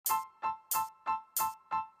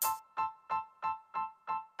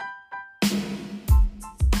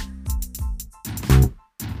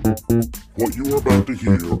What you are about to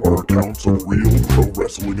hear are accounts of real pro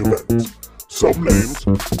wrestling events. Some names,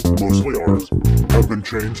 mostly ours, have been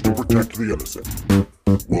changed to protect the innocent.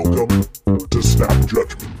 Welcome to Snap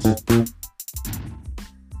Judgments.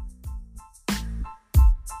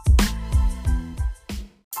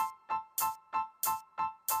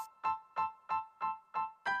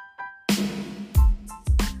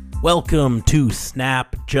 Welcome to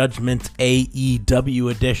Snap Judgments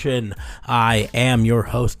AEW edition. I am your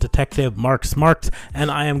host, Detective Mark Smarks,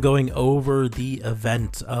 and I am going over the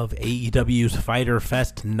events of AEW's Fyter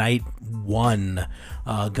Fest Night 1,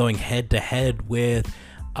 going head-to-head with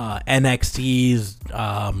NXT's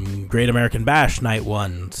Great American Bash Night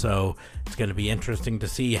 1. So it's going to be interesting to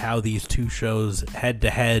see how these two shows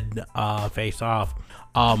head-to-head face off.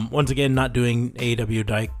 Once again, not doing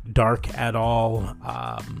AEW Dark at all.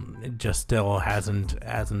 It just still hasn't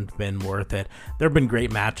been worth it. There have been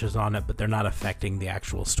great matches on it, but they're not affecting the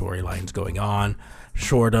actual storylines going on,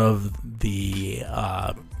 short of the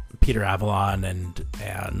Peter Avalon and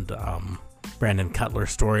Brandon Cutler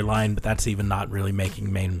storyline, but that's even not really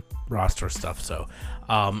making main roster stuff. So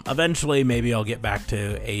eventually maybe I'll get back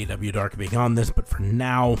to AEW Dark being on this, but for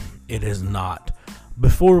now it is not.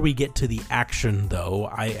 Before we get to the action, though,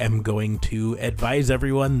 I am going to advise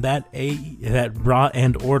everyone that Raw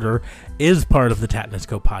and Order is part of the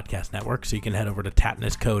Tatnisco Podcast Network, so you can head over to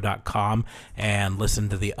tatnisco.com and listen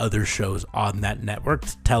to the other shows on that network.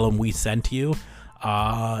 Tell them we sent you,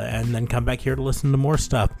 and then come back here to listen to more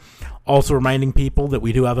stuff. Also reminding people that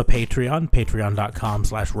we do have a Patreon,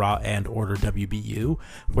 patreon.com/RawAndOrderWBU,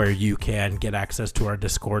 where you can get access to our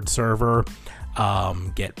Discord server,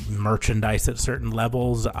 get merchandise at certain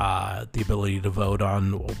levels, the ability to vote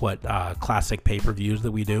on what classic pay-per-views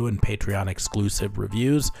that we do, and Patreon exclusive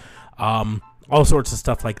reviews, all sorts of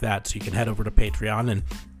stuff like that. So you can head over to Patreon and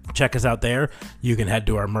check us out there. You can head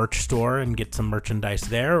to our merch store and get some merchandise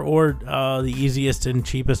there, or the easiest and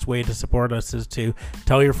cheapest way to support us is to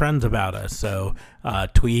tell your friends about us. So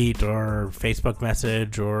tweet or Facebook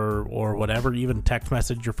message or whatever, even text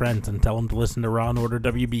message your friends and tell them to listen to Raw and Order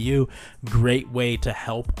WBU. Great way to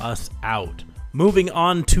help us out. Moving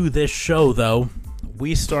on to this show, though,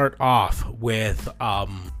 we start off with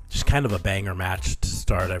just kind of a banger match to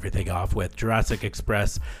start everything off with. Jurassic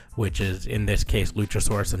Express, which is in this case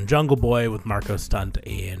Luchasaurus and Jungle Boy with Marco Stunt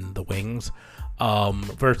in the wings,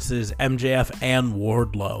 versus MJF and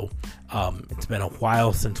Wardlow. It's been a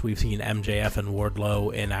while since we've seen MJF and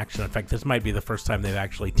Wardlow in action. In fact, this might be the first time they've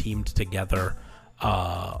actually teamed together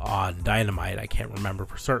on Dynamite. I can't remember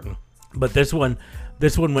for certain. But this one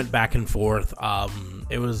went back and forth.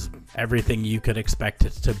 It was everything you could expect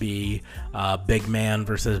it to be. Big man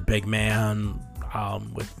versus big man,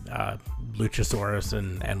 with Luchasaurus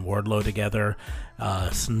and Wardlow together.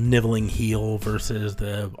 Sniveling heel versus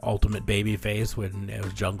the ultimate babyface when it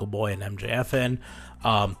was Jungle Boy and MJF in.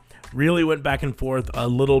 Really went back and forth. A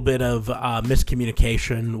little bit of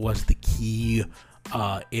miscommunication was the key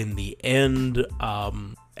in the end.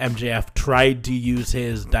 MJF tried to use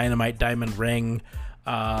his Dynamite Diamond Ring,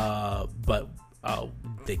 but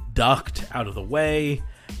they ducked out of the way,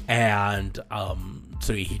 and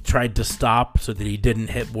so he tried to stop so that he didn't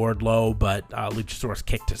hit Wardlow, but Luchasaurus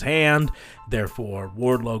kicked his hand. Therefore,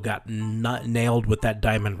 Wardlow got nailed with that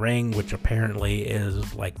diamond ring, which apparently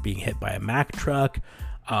is like being hit by a Mack truck.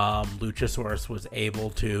 Luchasaurus was able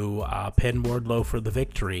to pin Wardlow for the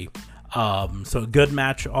victory. So a good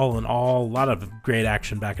match all in all. A lot of great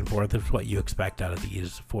action back and forth. It's what you expect out of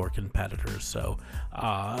these four competitors. So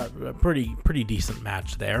a pretty decent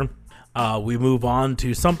match there. We move on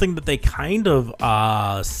to something that they kind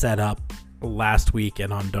of set up last week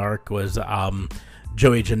and on Dark was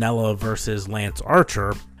Joey Janela versus Lance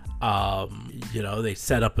Archer. They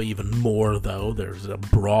set up even more, though. There's a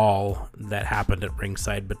brawl that happened at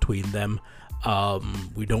ringside between them.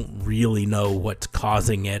 We don't really know what's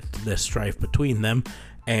causing it, this strife between them,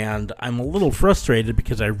 and I'm a little frustrated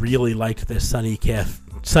because I really liked this Sonny Kiss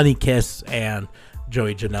and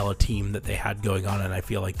Joey Janela team that they had going on, and I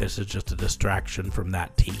feel like this is just a distraction from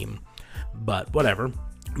that team, but whatever.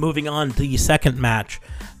 Moving on to the second match,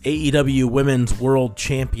 AEW Women's World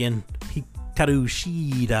Champion Hikaru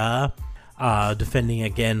Shida defending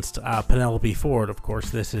against Penelope Ford. Of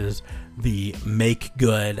course, this is the make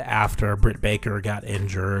good after Britt Baker got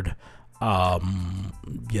injured. I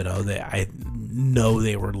know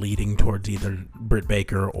they were leading towards either Britt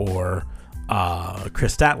Baker or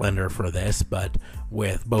Chris Statlander for this, but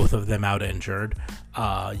with both of them out injured,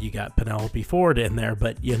 you got Penelope Ford in there.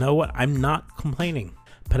 But you know what? I'm not complaining.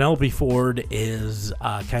 Penelope Ford is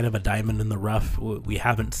kind of a diamond in the rough. We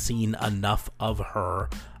haven't seen enough of her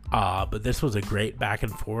But this was a great back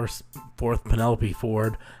and forth. Penelope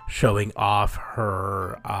Ford showing off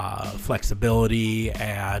her flexibility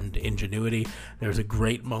and ingenuity. There's a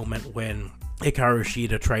great moment when Hikaru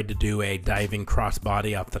Shida tried to do a diving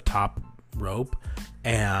crossbody off the top rope,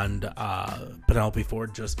 and Penelope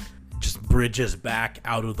Ford just bridges back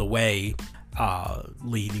out of the way,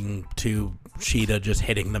 leading to Shida just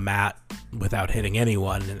hitting the mat without hitting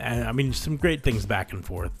anyone. And I mean, some great things back and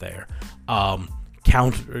forth there.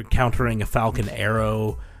 Countering a Falcon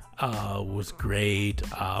Arrow was great.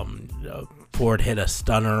 Ford hit a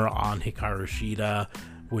stunner on Hikaru Shida,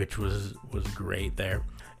 which was great there.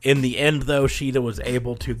 In the end, though, Shida was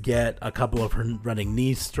able to get a couple of her running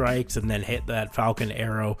knee strikes and then hit that Falcon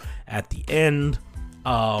Arrow at the end,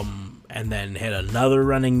 and then hit another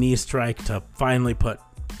running knee strike to finally put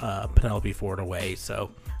Penelope Ford away.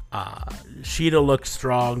 So Shida looked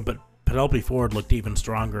strong, but Penelope Ford looked even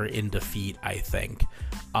stronger in defeat, I think.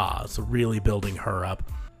 So really building her up.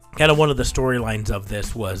 Kind of one of the storylines of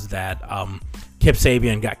this was that Kip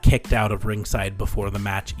Sabian got kicked out of ringside before the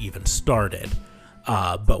match even started.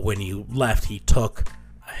 But when he left, he took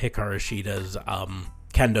Hikaru Shida's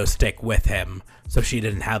kendo stick with him, so she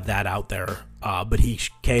didn't have that out there. But he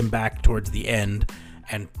came back towards the end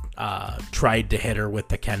and tried to hit her with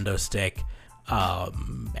the kendo stick,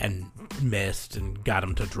 and missed and got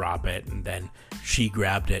him to drop it, and then she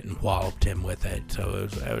grabbed it and walloped him with it. So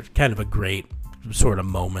it was kind of a great sort of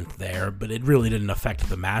moment there, but it really didn't affect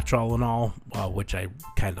the match all in all, which I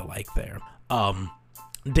kind of like there.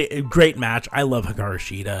 Great match. I love Hikaru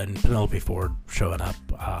Shida, and Penelope Ford showing up,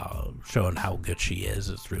 showing how good she is.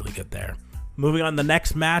 It's really good there. Moving on, the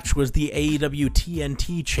next match was the AEW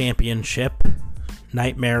TNT Championship.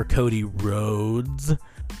 Nightmare Cody Rhodes.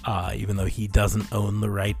 Even though he doesn't own the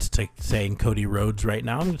rights to saying Cody Rhodes right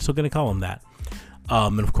now, I'm still going to call him that.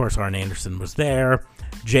 And of course, Arn Anderson was there.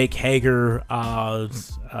 Jake Hager,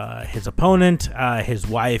 his opponent, his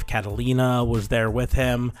wife Catalina was there with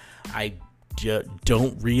him. I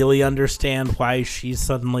don't really understand why she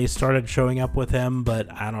suddenly started showing up with him,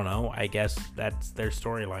 but I don't know. I guess that's their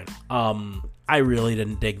storyline. I really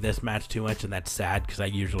didn't dig this match too much, and that's sad because I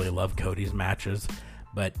usually love Cody's matches.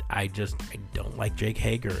 But I don't like Jake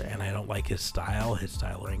Hager, and I don't like his style. His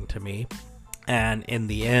styling to me. And in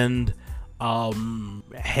the end,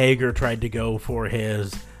 Hager tried to go for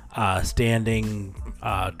his standing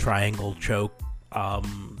triangle choke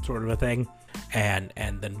sort of a thing, and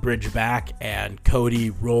then bridge back, and Cody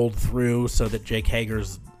rolled through so that Jake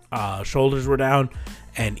Hager's shoulders were down.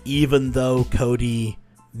 And even though Cody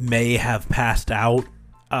may have passed out,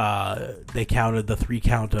 they counted the 3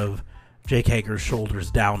 count of Jake Hager's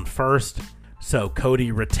shoulders down first, so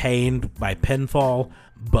Cody retained by pinfall,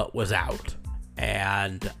 but was out.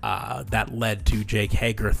 And that led to Jake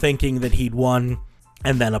Hager thinking that he'd won,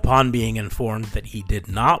 and then upon being informed that he did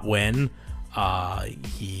not win,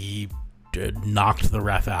 he knocked the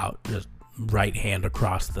ref out, just right hand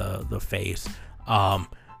across the face,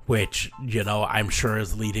 which, I'm sure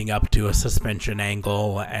is leading up to a suspension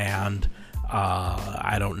angle, and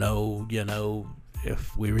I don't know,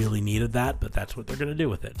 if we really needed that, but that's what they're going to do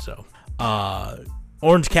with it. So,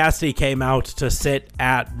 Orange Cassidy came out to sit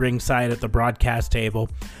at ringside at the broadcast table.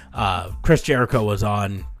 Chris Jericho was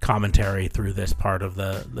on commentary through this part of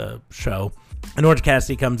the show. And Orange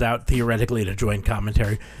Cassidy comes out theoretically to join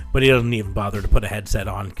commentary, but he doesn't even bother to put a headset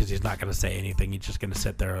on because he's not going to say anything. He's just going to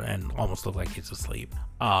sit there and almost look like he's asleep.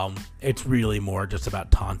 It's really more just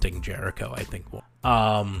about taunting Jericho, I think.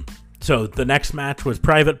 So the next match was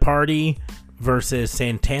Private Party versus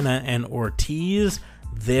Santana and Ortiz.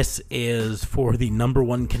 This is for the number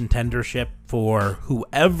 1 contendership for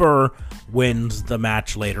whoever wins the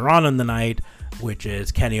match later on in the night, which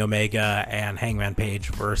is Kenny Omega and Hangman Page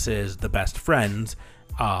versus the Best Friends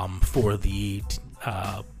for the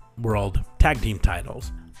World Tag Team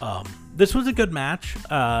titles. This was a good match.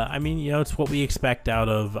 It's what we expect out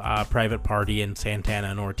of Private Party and Santana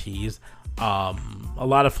and Ortiz. A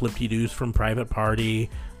lot of flip-de-doos from Private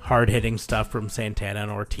Party, hard-hitting stuff from Santana and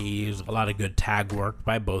Ortiz, a lot of good tag work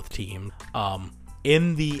by both teams.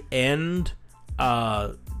 In the end,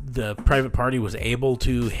 the Private Party was able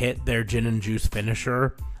to hit their gin and juice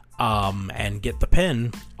finisher and get the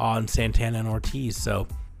pin on Santana and Ortiz. So,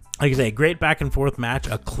 like I say, great back-and-forth match,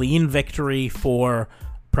 a clean victory for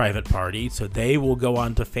Private Party. So they will go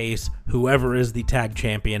on to face whoever is the tag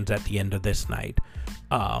champions at the end of this night.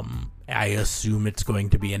 I assume it's going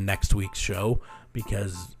to be in next week's show,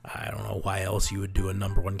 because I don't know why else you would do a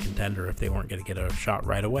number 1 contender if they weren't going to get a shot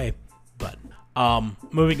right away. But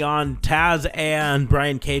moving on, Taz and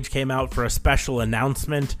Brian Cage came out for a special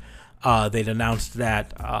announcement. They'd announced that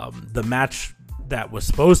the match that was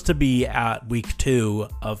supposed to be at week 2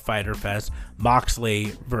 of Fyter Fest,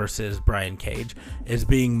 Moxley versus Brian Cage, is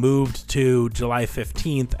being moved to July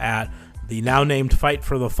 15th at the now named Fight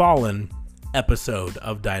for the Fallen episode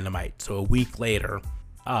of Dynamite. So a week later,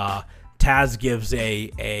 Taz gives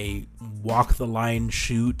a walk the line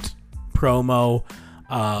shoot promo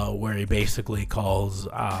where he basically calls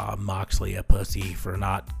Moxley a pussy for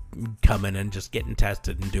not coming and just getting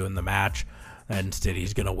tested and doing the match. Instead,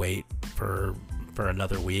 he's going to wait for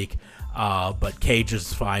another week. But Cage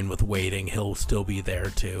is fine with waiting. He'll still be there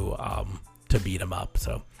to beat him up.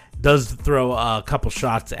 So does throw a couple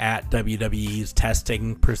shots at WWE's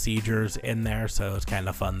testing procedures in there. So it's kind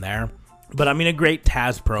of fun there. But I mean, a great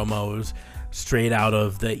Taz promos straight out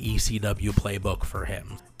of the ECW playbook for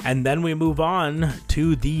him. And then we move on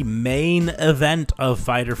to the main event of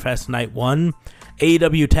Fyter Fest Night 1.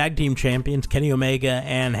 AEW Tag Team Champions Kenny Omega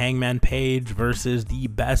and Hangman Page versus the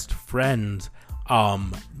Best Friends.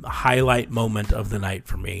 Highlight moment of the night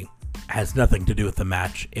for me. Has nothing to do with the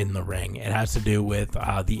match in the ring. It has to do with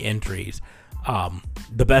the entries.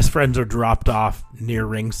 The Best Friends are dropped off near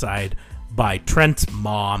ringside by Trent's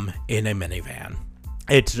mom in a minivan.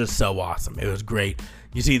 It's just so awesome. It was great.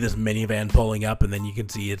 You see this minivan pulling up, and then you can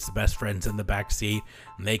see it's the Best Friends in the back seat,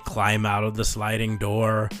 and they climb out of the sliding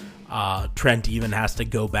door. Trent even has to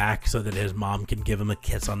go back so that his mom can give him a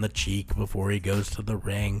kiss on the cheek before he goes to the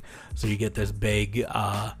ring. So you get this big,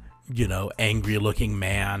 angry-looking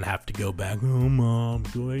man have to go back. Oh, Mom,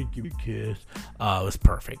 go ahead, give me a kiss. It was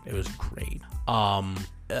perfect. It was great.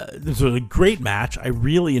 This was a great match. I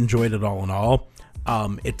really enjoyed it all in all.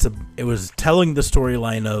 It was telling the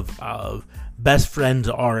storyline of Best Friends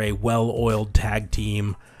are a well-oiled tag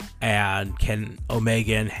team, and can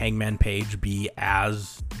Omega and Hangman Page be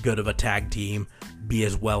as good of a tag team, be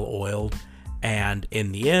as well-oiled? And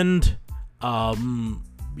in the end, Kenny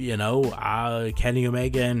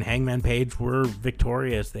Omega and Hangman Page were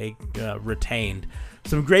victorious. They retained.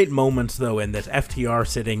 Some great moments, though, in this. FTR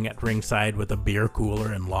sitting at ringside with a beer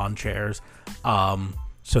cooler and lawn chairs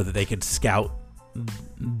so that they could scout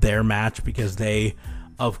their match, because they,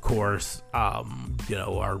 of course, are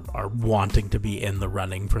wanting to be in the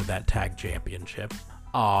running for that tag championship.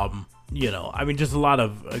 Just a lot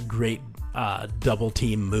of great double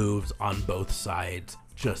team moves on both sides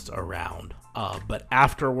just around. But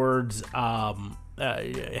afterwards,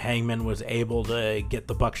 Hangman was able to get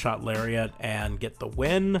the buckshot lariat and get the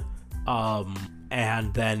win.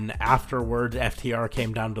 And then afterwards, FTR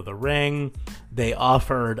came down to the ring. They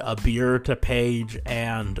offered a beer to Page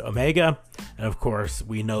and Omega. And of course,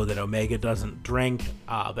 we know that Omega doesn't drink,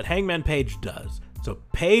 but Hangman Page does. So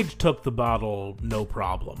Page took the bottle, no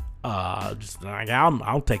problem. Just like,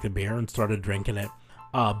 I'll take the beer, and started drinking it.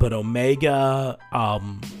 But Omega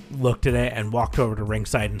looked at it and walked over to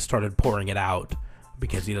ringside and started pouring it out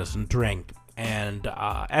because he doesn't drink. And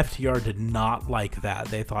FTR did not like that.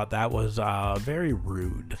 They thought that was very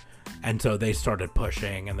rude. And so they started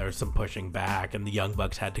pushing, and there was some pushing back, and the Young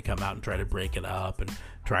Bucks had to come out and try to break it up and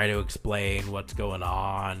try to explain what's going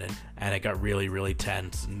on. And it got really, really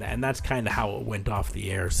tense. And that's kind of how it went off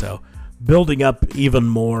the air. So building up even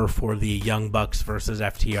more for the Young Bucks versus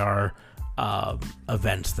FTR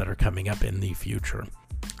events that are coming up in the future.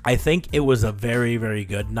 I think it was a very, very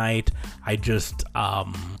good night. I just...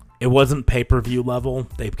 it wasn't pay-per-view level.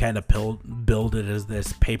 They kind of billed it as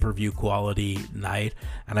this pay-per-view quality night,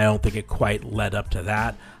 and I don't think it quite led up to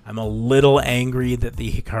that. I'm a little angry that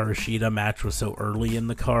the Hikaru Shida match was so early in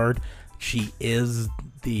the card. She is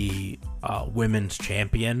the women's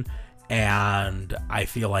champion, and I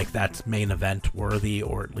feel like that's main event worthy,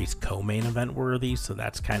 or at least co-main event worthy, so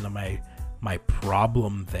that's kind of my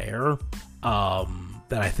problem there.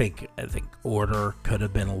 That I think order could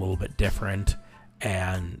have been a little bit different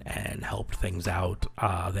and helped things out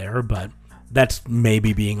there, but that's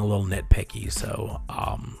maybe being a little nitpicky. So,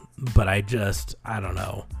 but I don't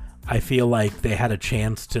know. I feel like they had a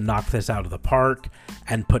chance to knock this out of the park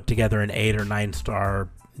and put together an 8 or 9 star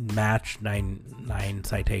match, nine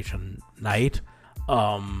citation night.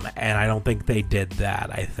 And I don't think they did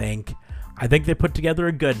that. I think they put together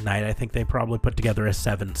a good night. I think they probably put together a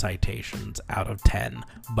 7 citations out of 10,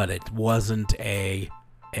 but it wasn't a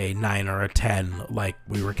 9 or a 10 like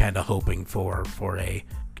we were kind of hoping for a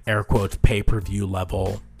air quotes pay-per-view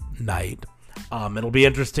level night. It'll be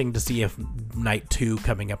interesting to see if night 2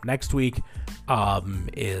 coming up next week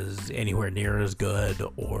is anywhere near as good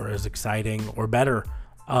or as exciting or better.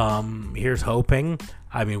 Here's hoping.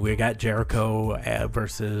 I mean, we got Jericho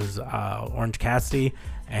versus Orange Cassidy,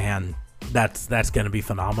 and that's going to be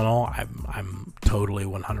phenomenal. I'm totally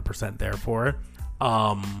 100% there for it.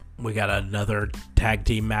 We got another tag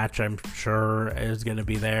team match I'm sure is going to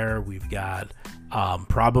be there. We've got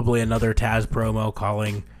probably another Taz promo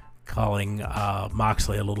calling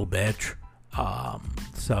Moxley a little bitch.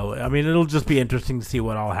 So, I mean, it'll just be interesting to see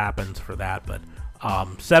what all happens for that. But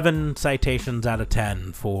 7 citations out of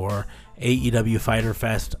 10 for AEW Fyter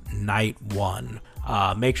Fest Night 1.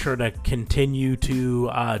 Make sure to continue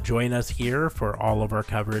to join us here for all of our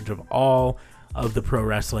coverage of all of the pro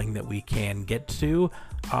wrestling that we can get to.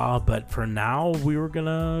 But for now, we were going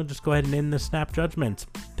to just go ahead and end the Snap Judgments.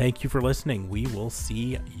 Thank you for listening. We will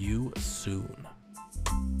see you soon.